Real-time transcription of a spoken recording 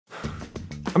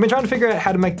I've been trying to figure out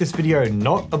how to make this video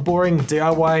not a boring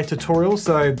DIY tutorial,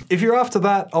 so if you're after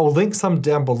that, I'll link some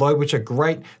down below, which are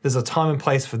great. There's a time and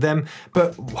place for them,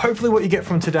 but hopefully what you get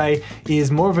from today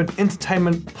is more of an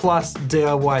entertainment plus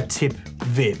DIY tip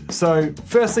vid. So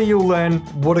firstly, you'll learn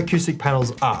what acoustic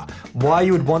panels are, why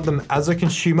you would want them as a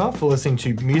consumer for listening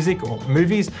to music or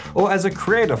movies, or as a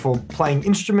creator for playing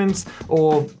instruments,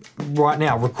 or right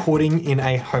now, recording in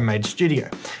a homemade studio.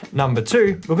 Number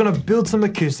two, we're gonna build some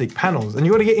acoustic panels, and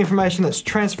you wanna get information that's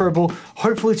transferable,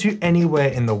 hopefully to anywhere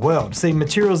in the world. See,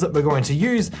 materials that we're going to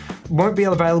use won't be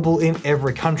available in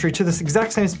every country to this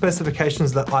exact same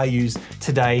specifications that I use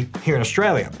today here in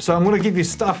Australia. So I'm gonna give you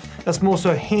stuff that's more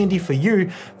so handy for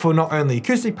you for not only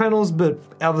acoustic panels, but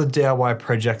other DIY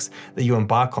projects that you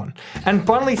embark on. And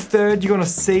finally, third, you're gonna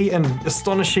see an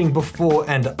astonishing before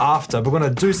and after. We're gonna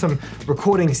do some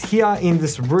recordings here in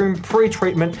this room,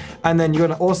 pre-treatment, and then you're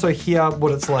gonna also hear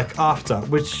what it's like after,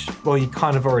 which, well, you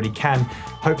kind of already can.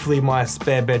 Hopefully my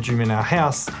spare bedroom in our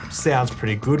house sounds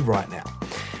pretty good right now.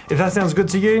 If that sounds good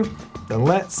to you, then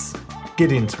let's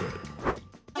get into it.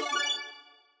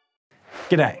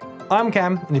 G'day, I'm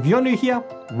Cam, and if you're new here,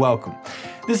 welcome.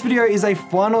 This video is a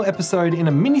final episode in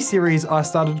a mini-series I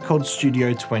started called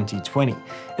Studio 2020.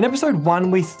 In episode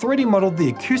 1, we 3D modeled the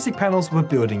acoustic panels we're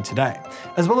building today,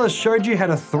 as well as showed you how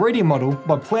to 3D model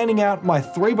by planning out my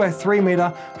 3x3 meter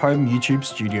home YouTube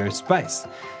studio space.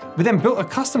 We then built a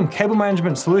custom cable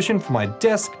management solution for my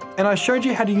desk, and I showed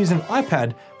you how to use an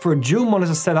iPad for a dual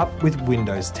monitor setup with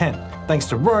Windows 10. Thanks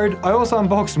to Rode, I also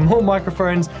unboxed more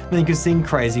microphones than you could sing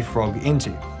Crazy Frog into.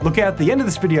 Look out at the end of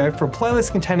this video for a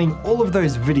playlist containing all of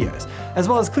those videos, as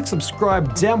well as click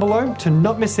subscribe down below to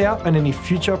not miss out on any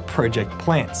future project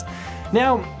plans.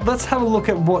 Now, let's have a look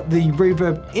at what the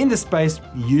reverb in the space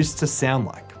used to sound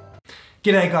like.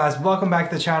 G'day guys, welcome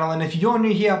back to the channel, and if you're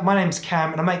new here, my name's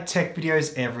Cam and I make tech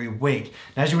videos every week.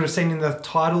 Now, as you would have seen in the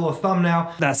title or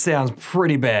thumbnail, that sounds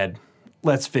pretty bad.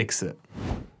 Let's fix it.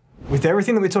 With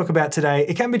everything that we talk about today,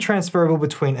 it can be transferable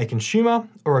between a consumer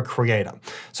or a creator.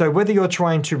 So whether you're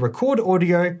trying to record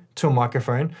audio to a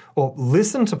microphone or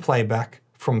listen to playback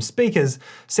from speakers,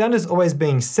 sound is always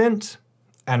being sent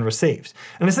and received.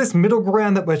 And it's this middle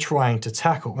ground that we're trying to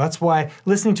tackle. That's why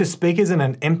listening to speakers in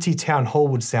an empty town hall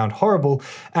would sound horrible,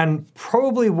 and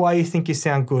probably why you think you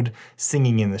sound good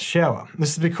singing in the shower.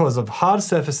 This is because of hard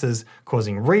surfaces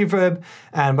causing reverb,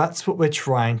 and that's what we're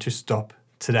trying to stop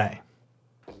today.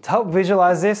 To help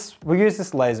visualize this, we use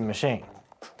this laser machine.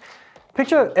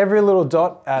 Picture every little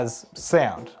dot as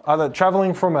sound, either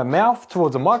traveling from a mouth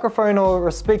towards a microphone or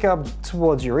a speaker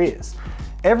towards your ears.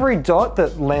 Every dot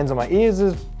that lands on my ears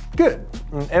is good,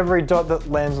 and every dot that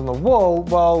lands on the wall,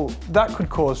 well, that could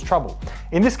cause trouble.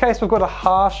 In this case, we've got a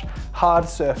harsh, hard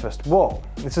surfaced wall.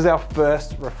 This is our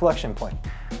first reflection point.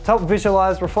 To help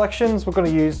visualize reflections, we're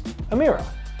going to use a mirror.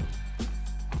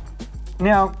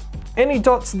 Now, any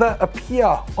dots that appear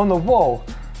on the wall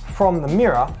from the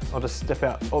mirror, I'll just step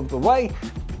out of the way,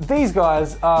 these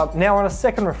guys are now on a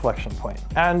second reflection point.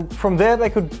 And from there, they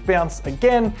could bounce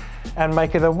again and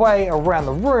make their way around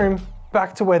the room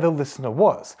back to where the listener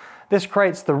was. This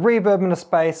creates the reverb in the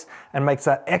space and makes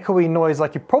that echoey noise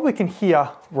like you probably can hear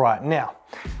right now.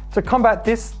 To combat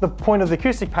this, the point of the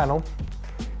acoustic panel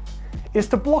is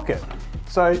to block it.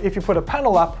 So if you put a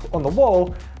panel up on the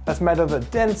wall that's made of a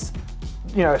dense,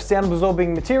 sound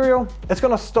absorbing material, it's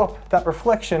gonna stop that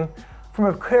reflection from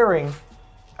occurring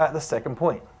at the second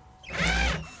point.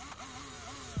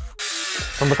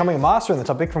 From becoming a master in the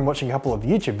topic from watching a couple of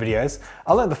YouTube videos,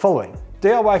 I learned the following.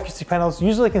 DIY acoustic panels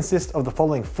usually consist of the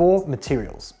following 4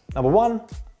 materials. Number 1,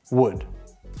 wood.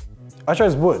 I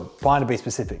chose wood, fine to be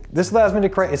specific. This allows me to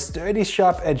create a sturdy,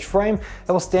 sharp edge frame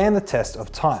that will stand the test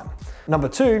of time. Number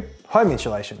 2, home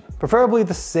insulation, preferably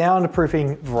the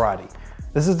soundproofing variety.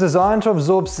 This is designed to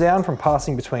absorb sound from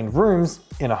passing between rooms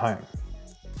in a home.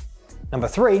 Number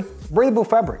 3, breathable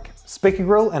fabric. Speaker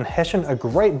grill and hessian are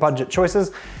great budget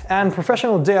choices, and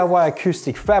professional DIY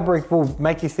acoustic fabric will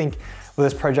make you think, will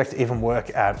this project even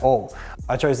work at all?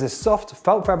 I chose this soft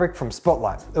felt fabric from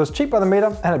Spotlight. It was cheap by the meter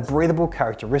and had breathable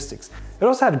characteristics. It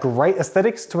also had great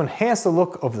aesthetics to enhance the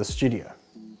look of the studio.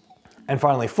 And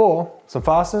finally 4, some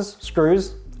fasteners,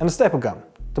 screws, and a staple gun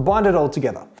to bind it all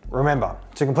together. Remember,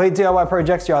 to complete DIY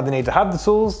projects, you either need to have the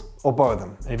tools or borrow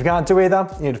them. And if you can't do either,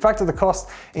 you need to factor the cost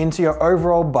into your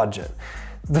overall budget.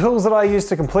 The tools that I use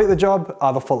to complete the job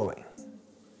are the following.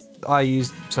 I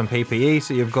used some PPE,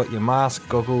 so you've got your mask,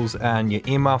 goggles, and your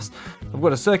earmuffs. I've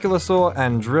got a circular saw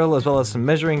and drill, as well as some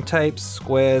measuring tapes,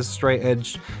 squares, straight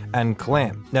edge, and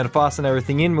clamp. Now to fasten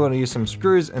everything in, we're going to use some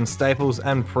screws and staples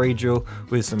and pre-drill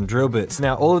with some drill bits.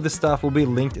 Now all of this stuff will be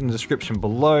linked in the description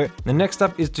below. The next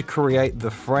up is to create the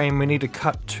frame. We need to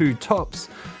cut 2 tops,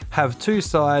 have 2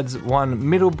 sides, 1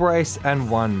 middle brace,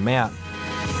 and 1 mount.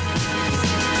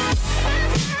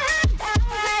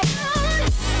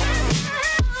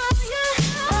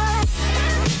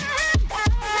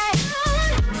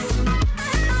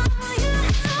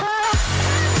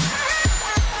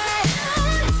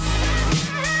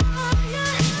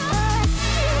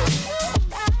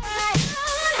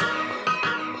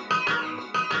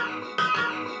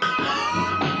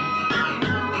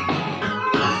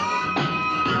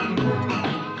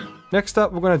 Next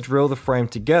up, we're going to drill the frame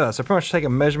together. So pretty much take a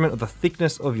measurement of the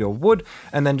thickness of your wood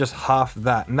and then just half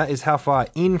that. And that is how far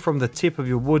in from the tip of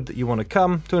your wood that you want to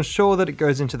come to ensure that it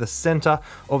goes into the center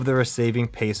of the receiving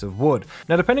piece of wood.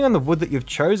 Now, depending on the wood that you've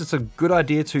chose, it's a good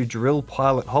idea to drill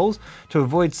pilot holes to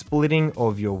avoid splitting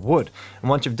of your wood. And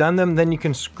once you've done them, then you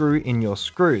can screw in your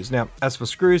screws. Now, as for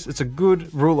screws, it's a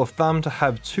good rule of thumb to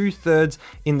have 2/3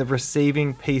 in the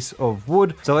receiving piece of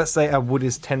wood. So let's say our wood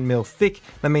is 10 mil thick.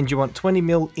 That means you want 20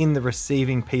 mil in the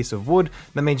receiving piece of wood.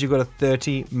 That means you've got a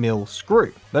 30 mil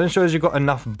screw. That ensures you've got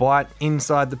enough bite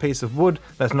inside the piece of wood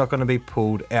that's not going to be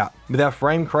pulled out. With our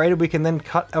frame created, we can then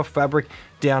cut our fabric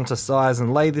down to size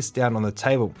and lay this down on the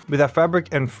table. With our fabric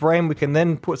and frame, we can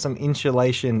then put some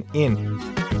insulation in.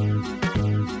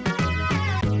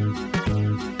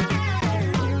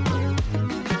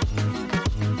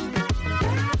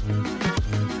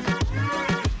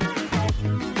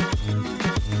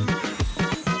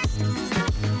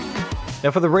 Now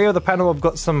for the rear of the panel, I've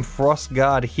got some frost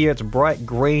guard here. It's bright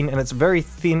green and it's very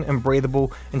thin and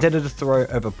breathable, intended to throw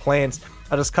over plants.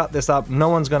 I just cut this up, no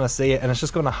one's gonna see it, and it's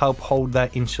just gonna help hold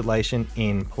that insulation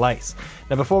in place.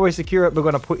 Now before we secure it, we're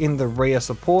gonna put in the rear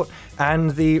support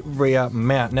and the rear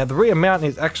mount. Now the rear mount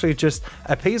is actually just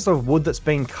a piece of wood that's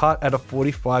been cut at a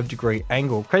 45-degree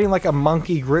angle, creating like a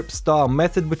monkey grip style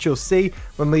method, which you'll see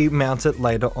when we mount it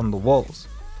later on the walls.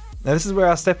 Now this is where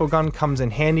our staple gun comes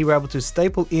in handy. We're able to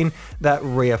staple in that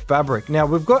rear fabric. Now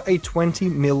we've got a 20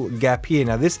 mil gap here.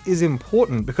 Now this is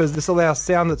important because this allows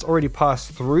sound that's already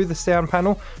passed through the sound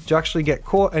panel to actually get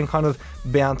caught and kind of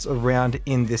bounce around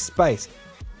in this space.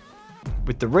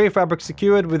 With the rear fabric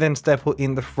secured, we then staple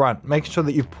in the front, making sure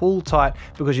that you pull tight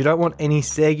because you don't want any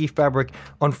saggy fabric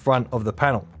on front of the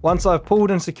panel. Once I've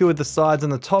pulled and secured the sides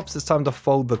and the tops, it's time to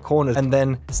fold the corners and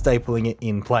then stapling it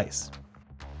in place.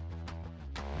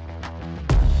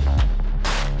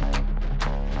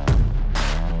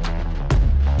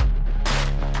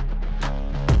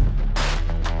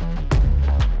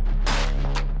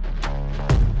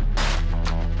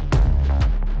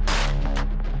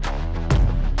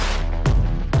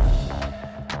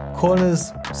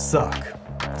 Corners suck.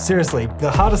 Seriously, the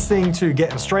hardest thing to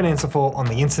get a straight answer for on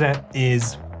the internet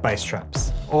is bass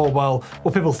traps. Or, well,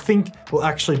 what people think will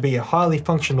actually be a highly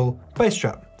functional bass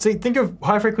trap. See, think of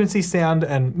high frequency sound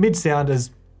and mid sound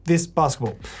as this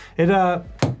basketball. It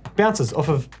bounces off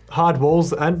of hard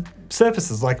walls and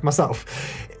surfaces like myself.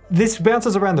 This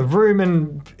bounces around the room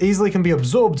and easily can be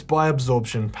absorbed by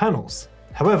absorption panels.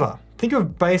 However, think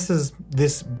of bass as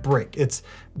this brick. It's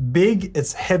big,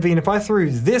 it's heavy, and if I threw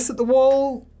this at the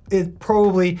wall, it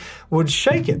probably would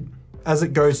shake it as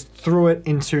it goes through it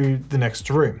into the next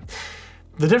room.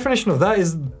 The definition of that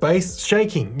is bass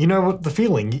shaking. You know what the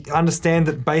feeling. You understand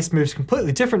that bass moves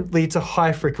completely differently to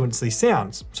high frequency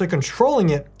sounds. So controlling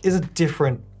it is a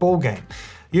different ballgame.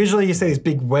 Usually you see these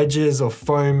big wedges or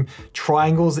foam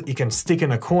triangles that you can stick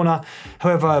in a corner.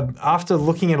 However, after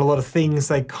looking at a lot of things,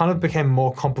 they kind of became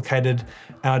more complicated,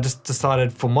 and I just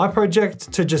decided for my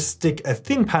project to just stick a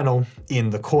thin panel in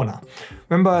the corner.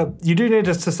 Remember, you do need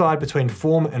to decide between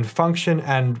form and function,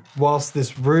 and whilst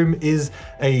this room is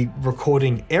a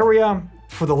recording area,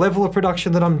 for the level of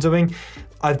production that I'm doing,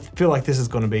 I feel like this is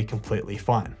going to be completely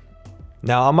fine.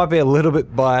 Now I might be a little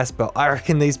bit biased, but I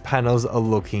reckon these panels are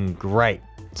looking great.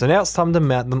 So now it's time to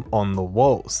mount them on the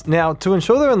walls. Now, to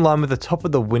ensure they're in line with the top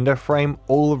of the window frame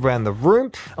all around the room,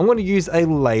 I'm going to use a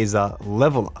laser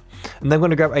leveler. And then I'm going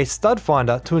to grab a stud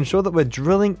finder to ensure that we're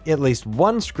drilling at least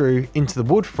one screw into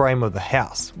the wood frame of the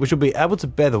house, which will be able to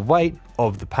bear the weight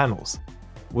of the panels.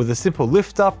 With a simple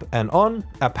lift up and on,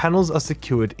 our panels are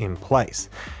secured in place.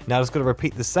 Now I've just got to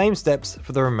repeat the same steps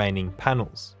for the remaining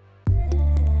panels.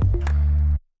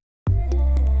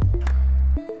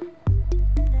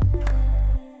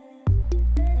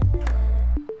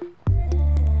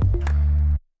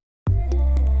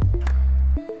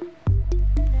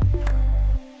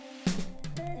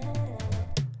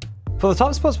 For the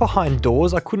tight spots behind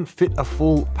doors, I couldn't fit a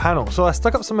full panel, so I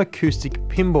stuck up some Acoustic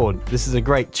Pinboard. This is a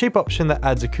great cheap option that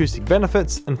adds acoustic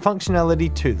benefits and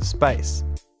functionality to the space.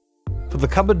 For the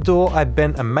cupboard door, I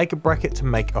bent a maker bracket to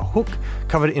make a hook,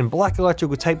 covered it in black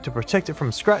electrical tape to protect it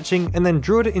from scratching, and then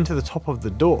drilled it into the top of the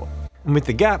door. And with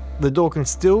the gap, the door can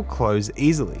still close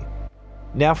easily.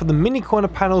 Now for the mini corner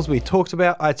panels we talked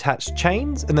about, I attached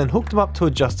chains and then hooked them up to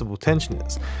adjustable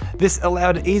tensioners. This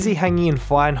allowed easy hanging and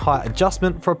fine height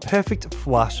adjustment for a perfect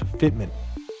flush fitment.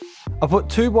 I put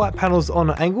 2 white panels on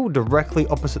an angle directly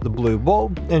opposite the blue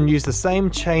wall and used the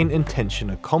same chain and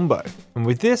tensioner combo. And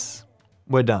with this,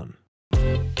 we're done.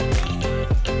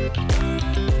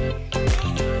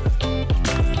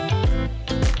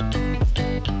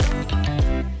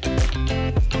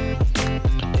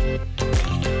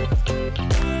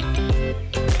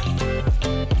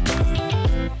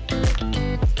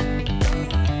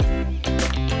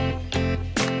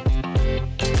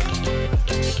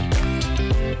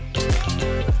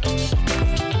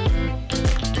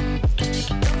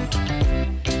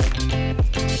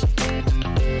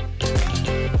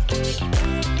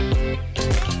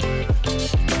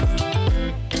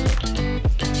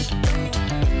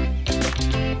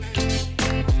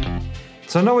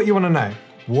 So I know what you want to know.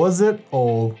 Was it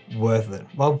all worth it?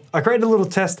 Well, I created a little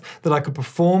test that I could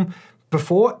perform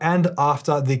before and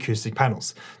after the acoustic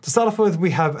panels. To start off with,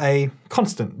 we have a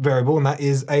constant variable, and that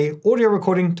is a audio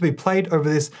recording to be played over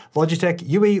this Logitech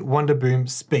UE Wonderboom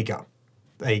speaker.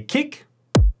 A kick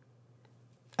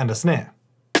and a snare.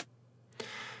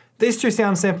 These 2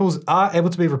 sound samples are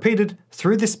able to be repeated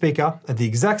through this speaker at the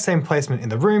exact same placement in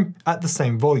the room at the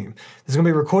same volume. This is going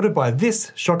to be recorded by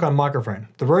this shotgun microphone,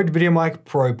 the Rode VideoMic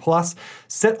Pro Plus,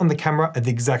 set on the camera at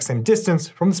the exact same distance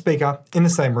from the speaker in the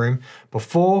same room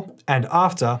before and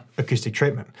after acoustic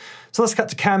treatment. So let's cut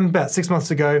to Cam about 6 months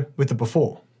ago with the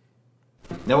before.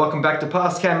 Now welcome back to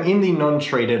Past Cam in the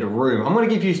non-treated room. I'm going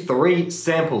to give you 3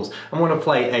 samples. I'm going to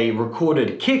play a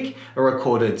recorded kick, a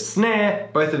recorded snare,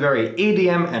 both are very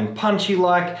EDM and punchy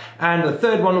like, and the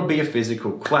third one will be a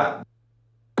physical clap.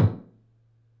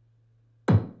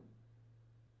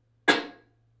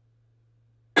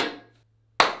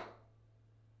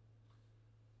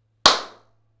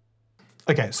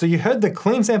 Okay, so you heard the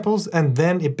clean samples and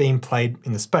then it being played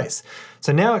in the space.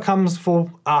 So now it comes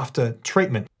for after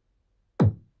treatment.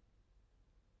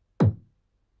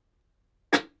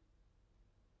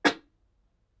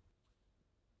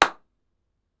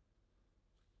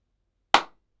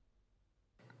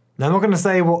 Now I'm not going to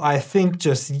say what I think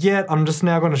just yet, I'm just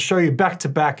now going to show you back to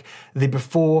back the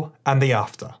before and the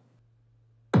after.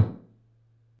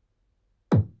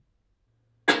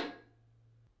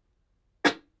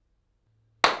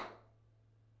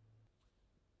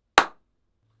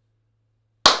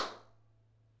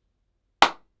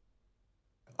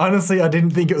 Honestly, I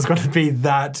didn't think it was going to be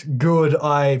that good.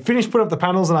 I finished putting up the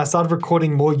panels and I started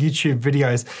recording more YouTube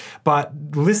videos, but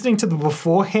listening to the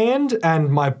beforehand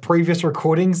and my previous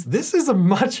recordings, this is a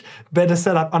much better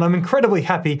setup and I'm incredibly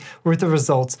happy with the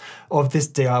results of this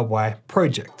DIY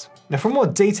project. Now for a more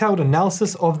detailed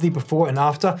analysis of the before and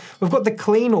after, we've got the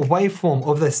clean waveform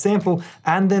of the sample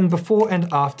and then before and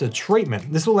after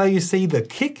treatment. This will allow you to see the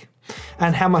kick,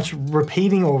 and how much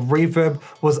repeating or reverb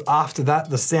was after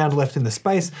that, the sound left in the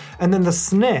space, and then the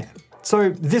snare. So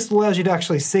this allows you to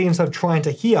actually see instead of trying to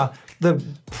hear the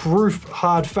proof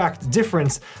hard fact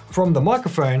difference from the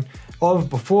microphone of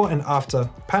before and after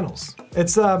panels.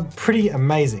 It's pretty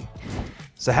amazing.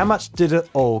 So how much did it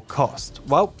all cost?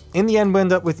 Well, in the end we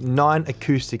ended up with 9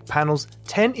 acoustic panels,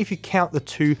 10 if you count the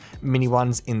 2 mini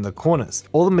ones in the corners.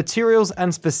 All the materials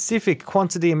and specific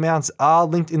quantity amounts are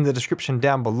linked in the description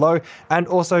down below, and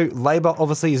also labor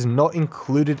obviously is not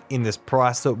included in this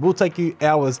price, so it will take you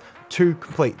hours to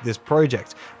complete this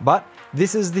project. But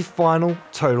this is the final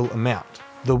total amount.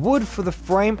 The wood for the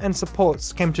frame and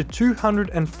supports came to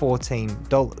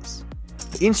 $214.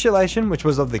 The insulation, which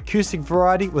was of the acoustic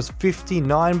variety, was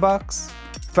 $59.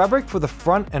 Fabric for the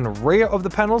front and rear of the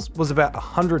panels was about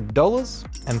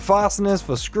 $100, and fasteners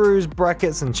for screws,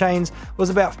 brackets, and chains was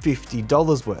about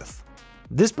 $50 worth.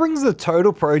 This brings the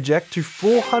total project to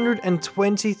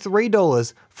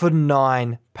 $423 for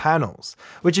 9 panels,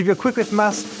 which if you're quick with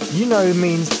maths, you know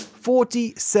means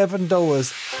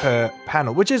 $47 per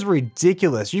panel, which is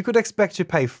ridiculous. You could expect to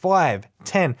pay 5,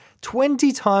 10,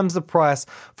 20 times the price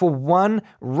for one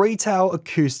retail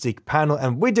acoustic panel,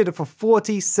 and we did it for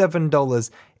 $47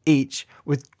 each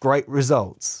with great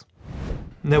results.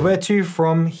 Now where to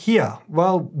from here?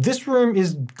 Well, this room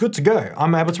is good to go.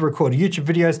 I'm able to record YouTube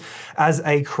videos as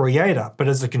a creator, but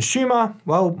as a consumer,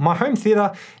 well, my home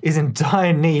theater is in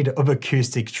dire need of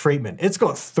acoustic treatment. It's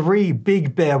got 3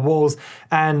 big bare walls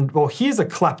and, well, here's a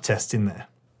clap test in there.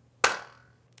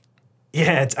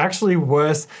 Yeah, it's actually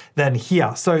worse than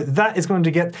here. So that is going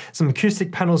to get some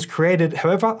acoustic panels created.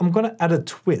 However, I'm going to add a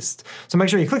twist. So make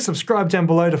sure you click subscribe down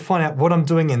below to find out what I'm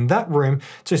doing in that room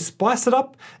to spice it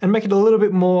up and make it a little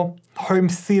bit more home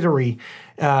theater-y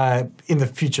in the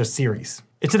future series.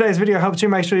 If today's video helped you,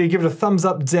 make sure you give it a thumbs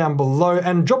up down below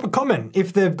and drop a comment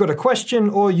if they've got a question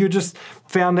or you just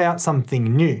found out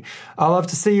something new. I'll love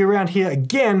to see you around here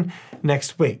again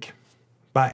next week.